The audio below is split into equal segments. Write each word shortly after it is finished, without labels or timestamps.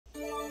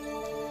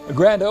A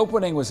grand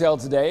opening was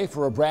held today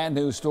for a brand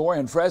new store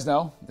in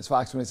Fresno. As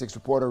Fox 26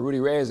 reporter Rudy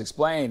Reyes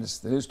explains,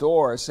 the new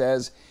store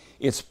says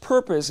its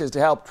purpose is to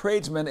help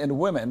tradesmen and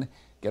women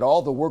get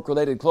all the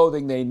work-related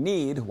clothing they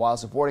need while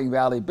supporting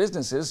Valley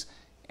businesses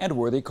and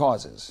worthy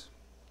causes.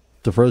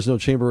 The Fresno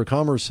Chamber of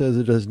Commerce says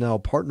it is now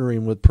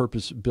partnering with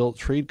Purpose Built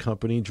Trade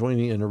Company,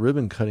 joining in a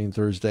ribbon cutting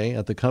Thursday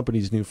at the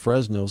company's new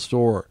Fresno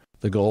store.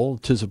 The goal,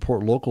 to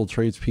support local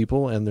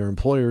tradespeople and their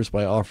employers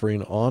by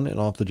offering on and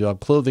off the job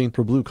clothing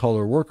for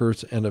blue-collar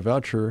workers and a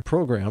voucher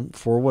program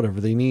for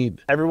whatever they need.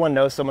 Everyone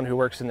knows someone who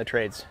works in the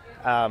trades,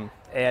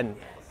 and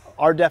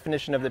our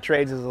definition of the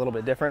trades is a little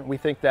bit different. We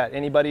think that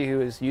anybody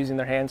who is using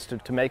their hands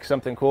to make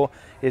something cool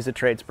is a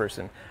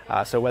tradesperson.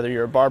 So whether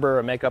you're a barber,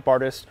 a makeup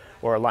artist,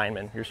 or a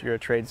lineman, you're a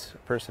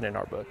tradesperson in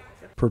our book.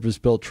 Purpose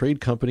Built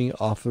Trade Company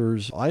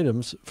offers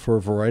items for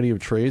a variety of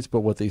trades,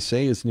 but what they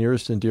say is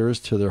nearest and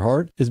dearest to their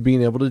heart is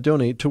being able to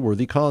donate to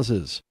worthy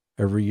causes.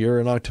 Every year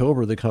in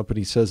October, the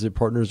company says it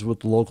partners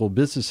with local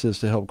businesses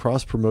to help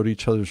cross-promote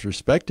each other's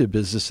respective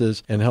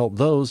businesses and help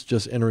those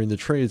just entering the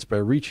trades by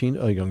reaching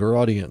a younger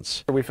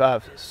audience. We've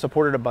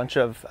supported a bunch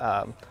of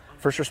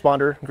first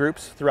responder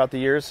groups throughout the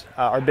years.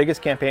 Our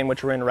biggest campaign,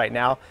 which we're in right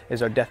now,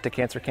 is our Death to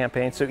Cancer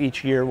campaign. So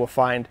each year we'll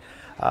find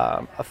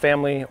a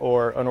family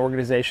or an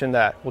organization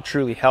that will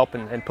truly help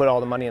and put all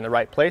the money in the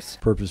right place.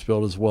 Purpose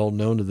Built is well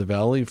known to the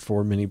Valley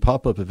for many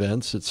pop-up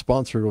events it's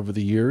sponsored over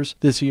the years.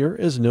 This year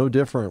is no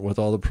different, with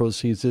all the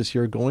proceeds this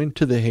year going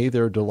to the Hey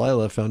There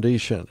Delilah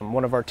Foundation.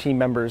 One of our team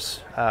members'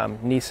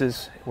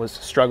 nieces was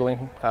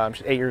struggling.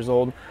 She's 8 years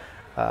old.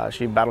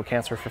 She battled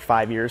cancer for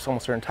 5 years,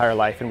 almost her entire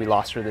life, and we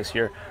lost her this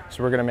year.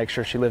 So we're going to make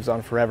sure she lives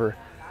on forever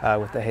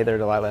with the Hey There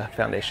Delilah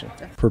Foundation.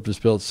 Purpose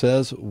Built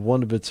says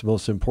one of its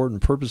most important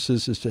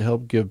purposes is to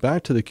help give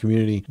back to the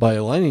community by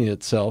aligning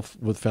itself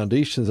with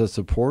foundations that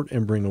support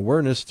and bring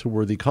awareness to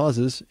worthy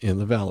causes in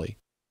the Valley.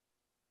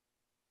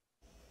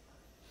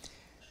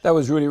 That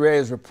was Rudy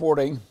Reyes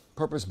reporting.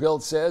 Purpose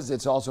Built says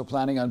it's also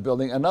planning on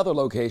building another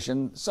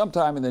location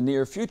sometime in the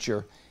near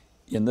future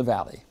in the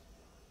Valley.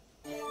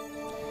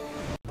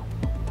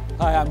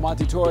 Hi, I'm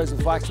Monty Torres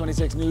with Fox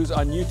 26 News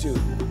on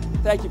YouTube.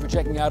 Thank you for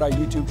checking out our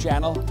YouTube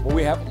channel, where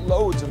we have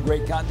loads of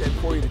great content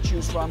for you to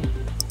choose from.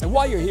 And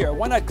while you're here,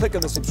 why not click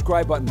on the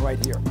subscribe button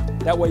right here?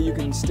 That way you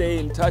can stay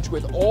in touch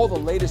with all the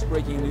latest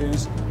breaking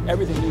news,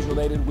 everything news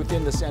related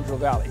within the Central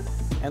Valley.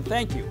 And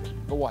thank you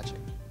for watching.